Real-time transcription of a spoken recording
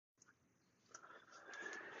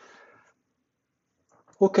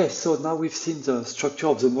Okay, so now we've seen the structure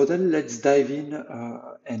of the model. Let's dive in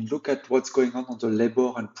and look at what's going on the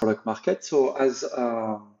labor and product market. So as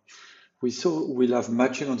we saw, we'll have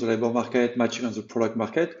matching on the labor market, matching on the product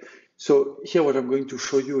market. So here what I'm going to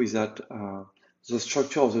show you is that the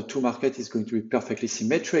structure of the two markets is going to be perfectly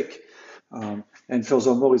symmetric. And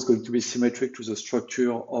furthermore, it's going to be symmetric to the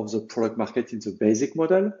structure of the product market in the basic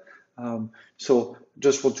model. So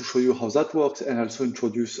just want to show you how that works and also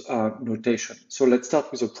introduce notation. So let's start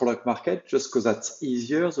with the product market, just because that's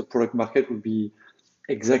easier. The product market will be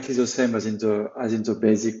exactly the same as in the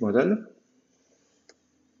basic model.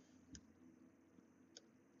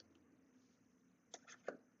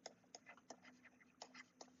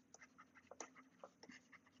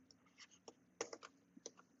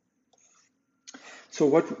 So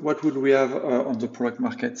what would we have on the product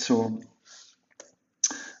market? So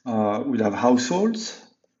we'll have households.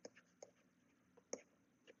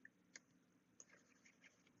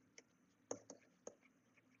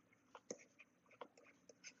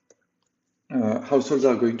 Households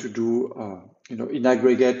are going to do, in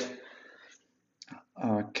aggregate,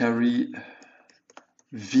 carry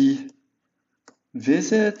V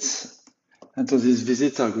visits. And so these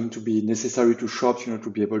visits are going to be necessary to shops, to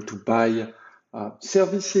be able to buy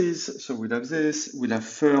services. So we'll have this, we'll have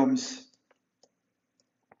firms.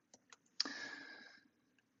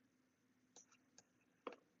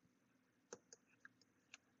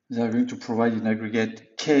 They are going to provide in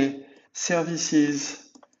aggregate K services.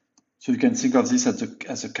 So you can think of this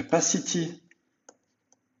as a capacity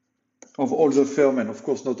of all the firm, and of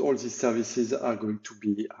course, not all these services are going to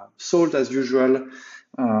be sold as usual.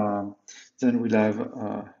 Then we'll have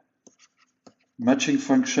a matching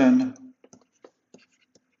function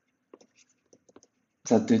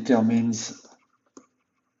that determines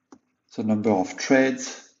the number of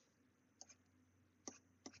trades.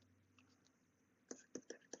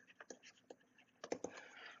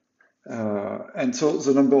 And so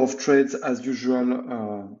the number of trades, as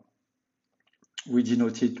usual, we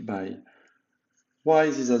denote it by Y.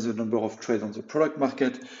 This is the number of trades on the product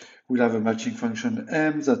market. We'll have a matching function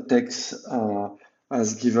M that takes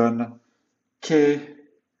as given K,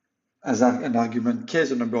 as an argument K,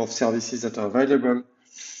 the number of services that are available,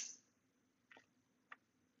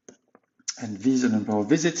 and V, the number of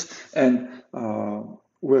visits. And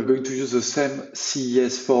we're going to use the same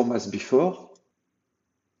CES form as before.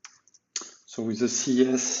 So with the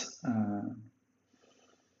CES,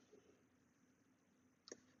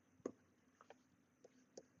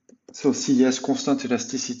 so CES, constant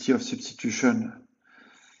elasticity of substitution.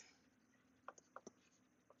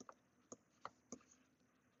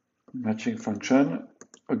 Matching function.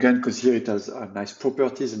 Again, because here it has nice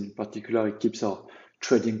properties, and in particular, it keeps our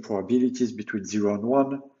trading probabilities between 0 and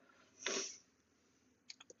 1.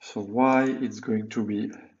 So Y is going to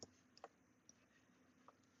be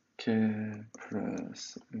K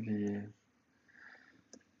plus V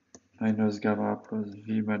minus gamma plus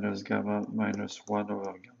V minus gamma minus 1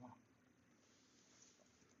 over gamma.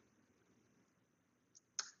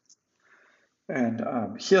 And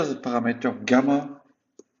here's the parameter gamma.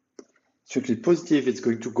 Strictly positive, it's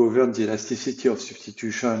going to govern the elasticity of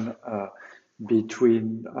substitution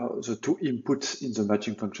between the two inputs in the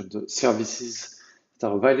matching function, the services that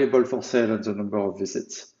are available for sale and the number of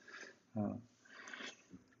visits.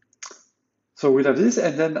 So we'll have this,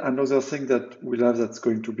 and then another thing that we'll have that's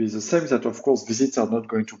going to be the same, that of course visits are not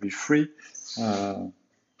going to be free. So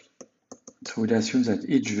we'll assume that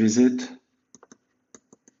each visit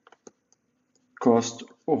costs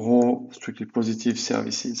rho strictly positive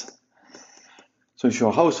services. So if you're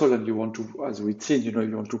a household and you want to, as we've seen, you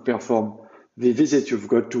want to perform the visit, you've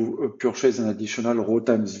got to purchase an additional rho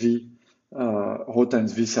times V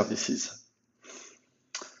services.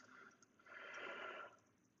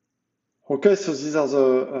 Okay, so these are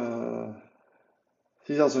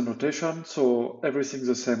the notation. So everything's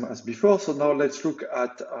the same as before. So now let's look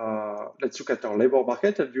at our labor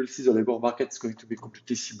market, and you'll see the labor market is going to be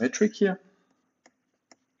completely symmetric here.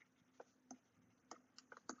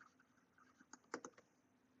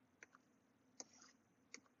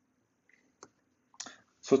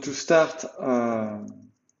 So to start,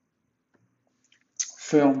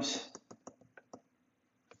 firms,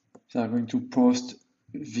 they are going to post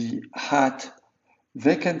the hat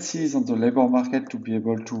vacancies on the labor market to be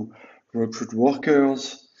able to recruit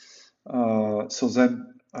workers. So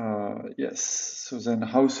then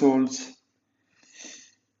households,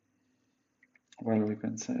 well, we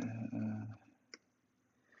can say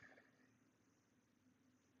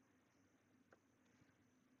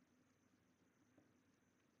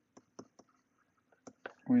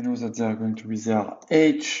we know that they are going to be their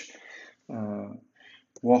age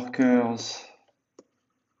workers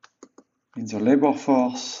in the labor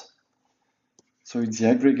force, so in the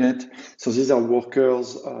aggregate. So these are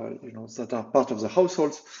workers, that are part of the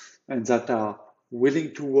households and that are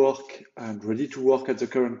willing to work and ready to work at the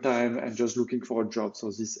current time and just looking for a job.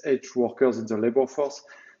 So these H workers in the labor force,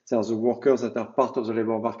 they are the workers that are part of the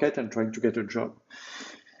labor market and trying to get a job.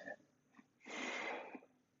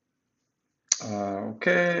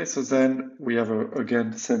 Okay, so then we have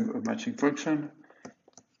again same matching function.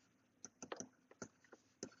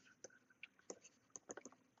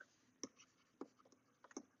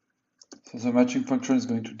 So the matching function is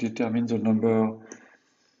going to determine the number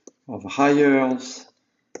of hires.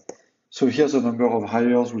 So here's the number of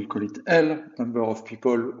hires, we'll call it L, number of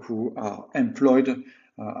people who are employed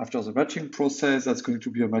after the matching process. That's going to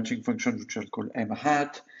be a matching function which I'll call M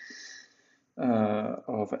hat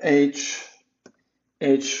of H,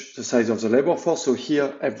 the size of the labor force. So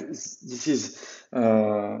here, this is, they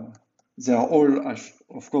are all,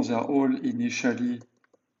 of course, they are all initially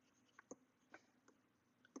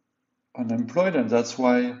unemployed, and that's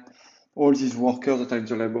why all these workers that are in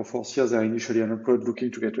the labor force here, they are initially unemployed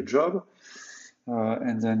looking to get a job.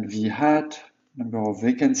 And then V hat, number of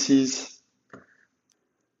vacancies.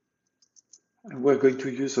 And we're going to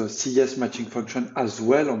use a CS matching function as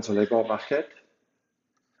well on the labor market.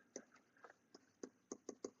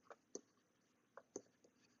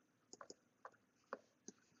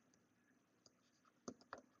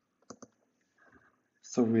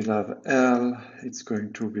 So we'll have L, it's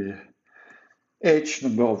going to be H,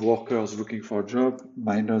 number of workers looking for a job,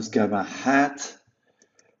 minus gamma hat,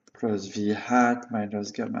 plus V hat,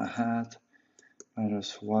 minus gamma hat,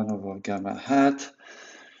 minus 1 over gamma hat.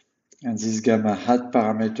 And this gamma hat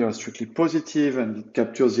parameter is strictly positive and it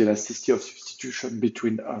captures the elasticity of substitution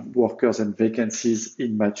between workers and vacancies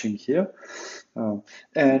in matching here.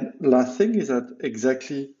 And last thing is that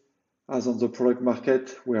exactly as on the product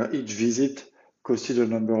market, where each visit costed a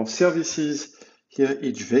number of services, here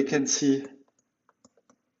each vacancy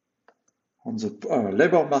on the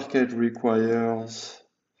labor market requires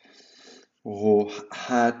row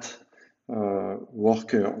hat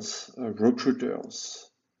workers, recruiters.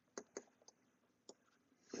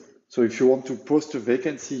 So if you want to post a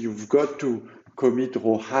vacancy, you've got to commit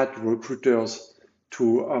row hat recruiters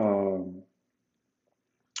to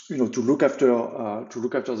to look after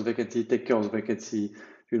the vacancy, take care of the vacancy.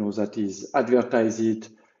 That is, advertise it,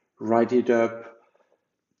 write it up,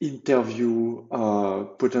 interview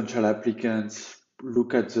potential applicants,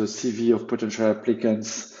 look at the CV of potential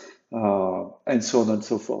applicants, and so on and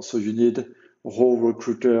so forth. So you need raw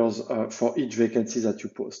recruiters for each vacancy that you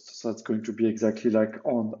post. So that's going to be exactly like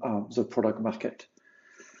on the product market.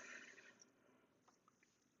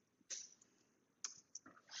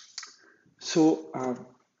 So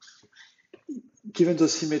given the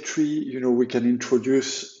symmetry, we can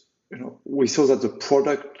introduce, we saw that the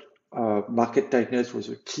product market tightness was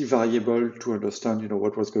a key variable to understand,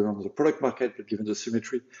 what was going on in the product market, but given the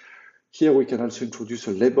symmetry, here we can also introduce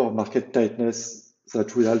a labor market tightness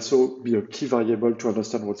that will also be a key variable to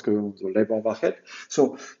understand what's going on in the labor market.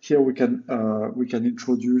 So here we can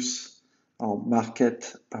introduce our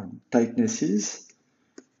market tightnesses.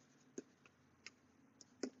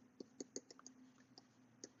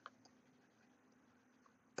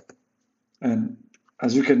 And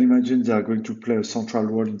as you can imagine, they are going to play a central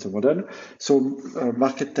role in the model. So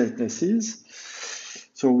market tightnesses.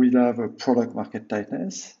 So we'll have a product market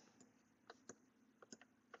tightness.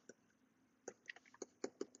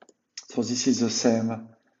 So this is the same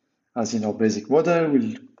as in our basic model.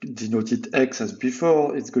 We'll denote it X as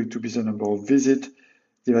before. It's going to be the number of visits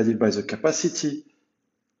divided by the capacity.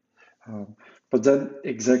 But then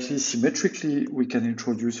exactly symmetrically, we can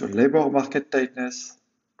introduce a labor market tightness.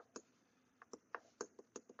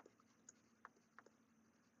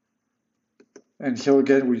 And here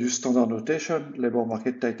again, we use standard notation. Labor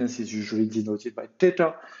market tightness is usually denoted by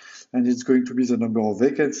theta, and it's going to be the number of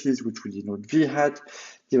vacancies, which we denote V hat,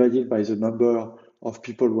 divided by the number of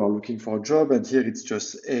people who are looking for a job. And here it's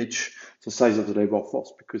just H, the size of the labor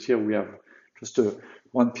force, because here we have just a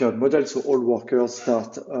one-period model, so all workers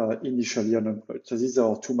start initially unemployed. So these are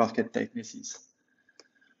our two market tightnesses.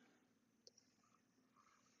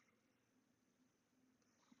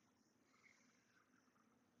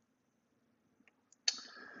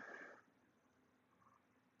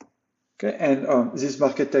 Okay, and these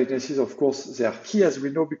market tightnesses, of course, they are key, as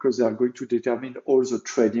we know, because they are going to determine all the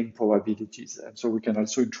trading probabilities. And so we can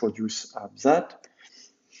also introduce that.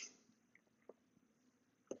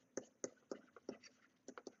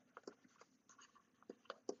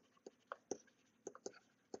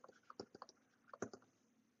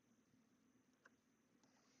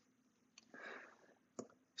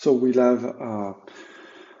 So we'll have a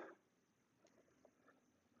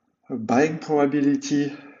buying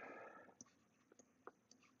probability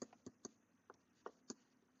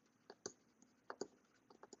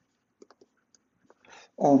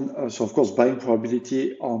on, so of course, buying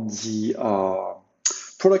probability on the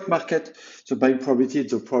product market. The buying probability is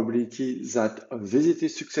the probability that a visit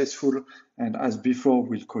is successful, and as before,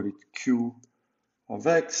 we'll call it Q of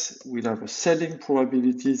X. We'll have a selling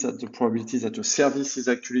probability, that the probability that a service is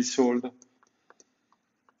actually sold.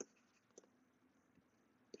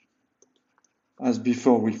 As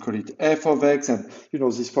before, we'll call it f of x, and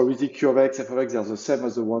this probability q of x, f of x, they are the same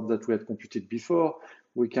as the one that we had computed before.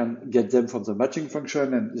 We can get them from the matching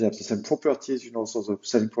function, and they have the same properties, so the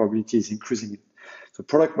selling probability is increasing the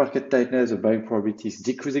product market tightness, the buying probability is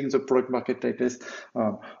decreasing the product market tightness.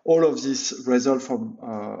 All of this result from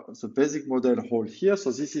the basic model hold here. So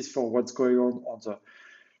this is for what's going on the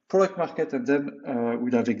product market, and then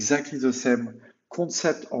we'll have exactly the same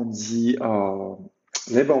concept on the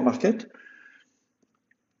labor market.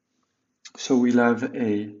 So we'll have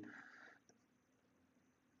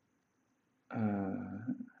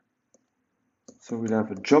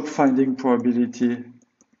a job finding probability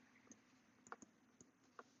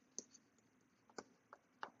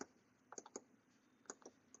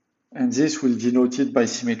and this will denote it by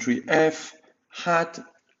symmetry f hat.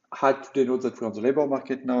 Hat to denote that we're on the labor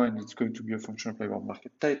market now, and it's going to be a function of labor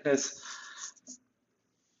market tightness.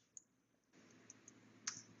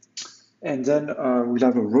 And then we'll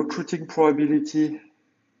have a recruiting probability,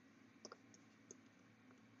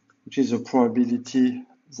 which is a probability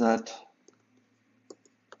that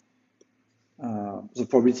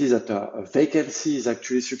a vacancy is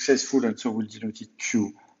actually successful, and so we'll denote it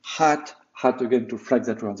Q hat. Hat again to flag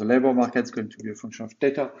that we're on the labor market. It's going to be a function of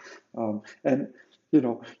theta. And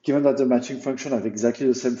given that the matching function have exactly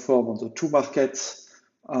the same form on the two markets,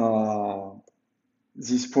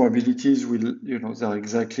 these probabilities will, they'll have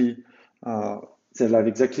exactly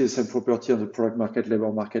the same property on the product market,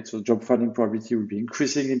 labor market. So job finding probability will be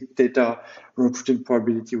increasing in theta, recruiting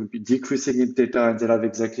probability will be decreasing in theta, and they'll have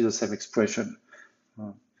exactly the same expression.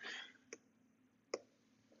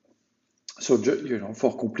 So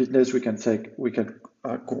for completeness, we can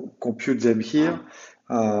compute them here.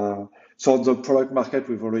 So on the product market,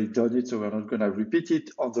 we've already done it, so we're not going to repeat it.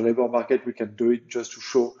 On the labor market, we can do it just to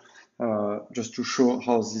show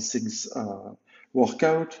how these things work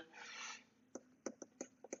out.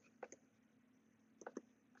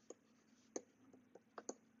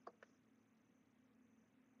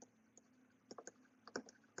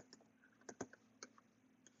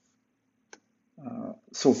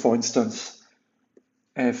 So for instance,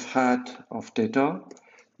 f hat of theta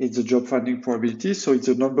is the job finding probability. So it's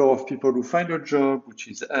the number of people who find a job, which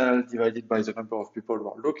is L, divided by the number of people who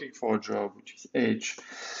are looking for a job, which is H.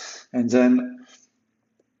 And then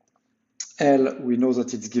L, we know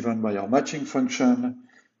that it's given by our matching function,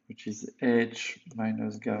 which is H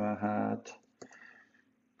minus gamma hat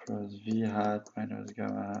plus V hat minus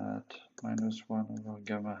gamma hat minus 1 over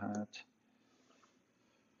gamma hat.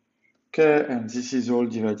 Okay, and this is all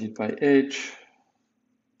divided by H.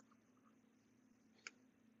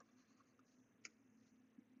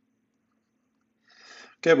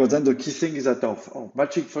 Okay, but then the key thing is that our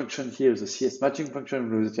matching function here, the CS matching function,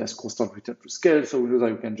 we know that it has constant return to scale, so we know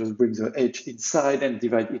that we can just bring the H inside and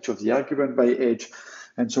divide each of the argument by H.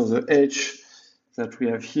 And so the H that we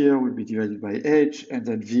have here will be divided by H, and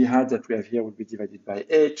then V hat that we have here will be divided by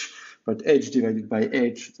H, but H divided by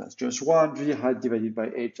H, that's just 1, V hat divided by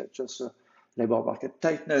H, that's just a labor market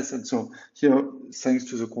tightness. And so here, thanks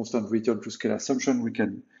to the constant return to scale assumption, we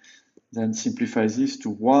can then simplify this to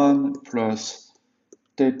 1 plus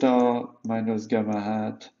theta minus gamma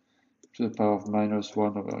hat to the power of minus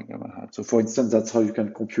 1 over gamma hat. So for instance, that's how you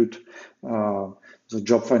can compute the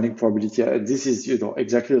job finding probability. And this is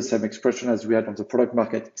exactly the same expression as we had on the product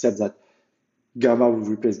market, except that gamma will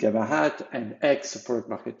replace gamma hat and X, the product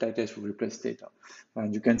market tightness, will replace theta.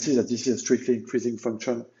 And you can see that this is a strictly increasing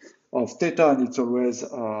function of theta, and it's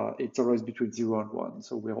always between 0 and 1.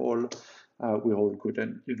 So we're all good.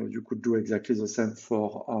 And you could do exactly the same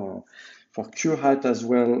for Q hat as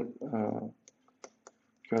well.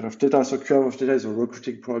 Q hat of theta. So Q hat of theta is a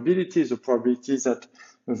recruiting probability. The probability is that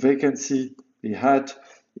a vacancy, the hat,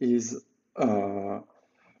 is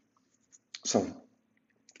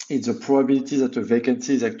it's a probability that a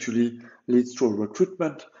vacancy actually leads to a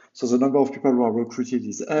recruitment. So the number of people who are recruited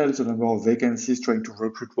is L. The number of vacancies trying to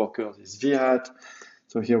recruit workers is V hat.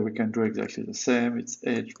 So here we can do exactly the same. It's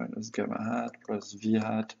H minus gamma hat plus V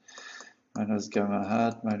hat minus gamma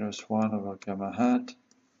hat minus 1 over gamma hat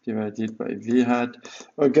divided by V hat.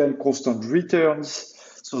 Again, constant returns.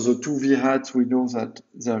 So the two V hats, we know that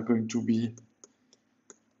they are going to be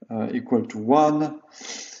equal to 1.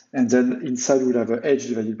 And then inside we'll have a h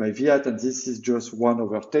divided by v hat, and this is just 1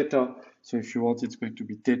 over theta. So if you want, it's going to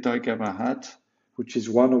be theta gamma hat, which is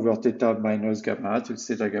 1 over theta minus gamma hat. It's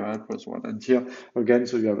theta gamma hat plus 1. And here, again,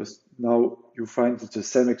 so you have now you find it's the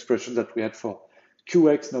same expression that we had for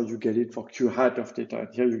qx. Now you get it for q hat of theta. And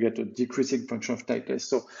here you get a decreasing function of tightness.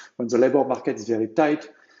 So when the labor market is very tight,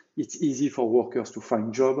 it's easy for workers to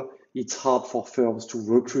find job. It's hard for firms to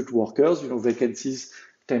recruit workers. You know, vacancies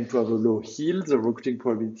tend to have a low yield. The recruiting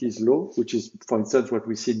probability is low, which is, for instance, what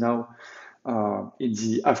we see now in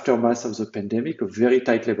the aftermath of the pandemic, a very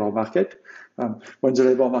tight labor market. When the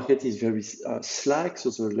labor market is very slack,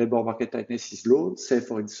 so the labor market tightness is low. Say,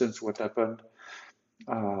 for instance, what happened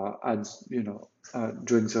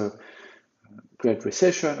during the Great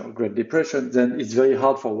Recession or Great Depression, then it's very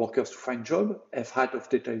hard for workers to find job. F hat of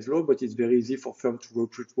theta is low, but it's very easy for firms to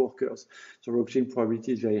recruit workers. So recruiting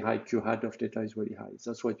probability is very high. Q hat of theta is very high.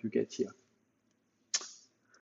 That's what you get here.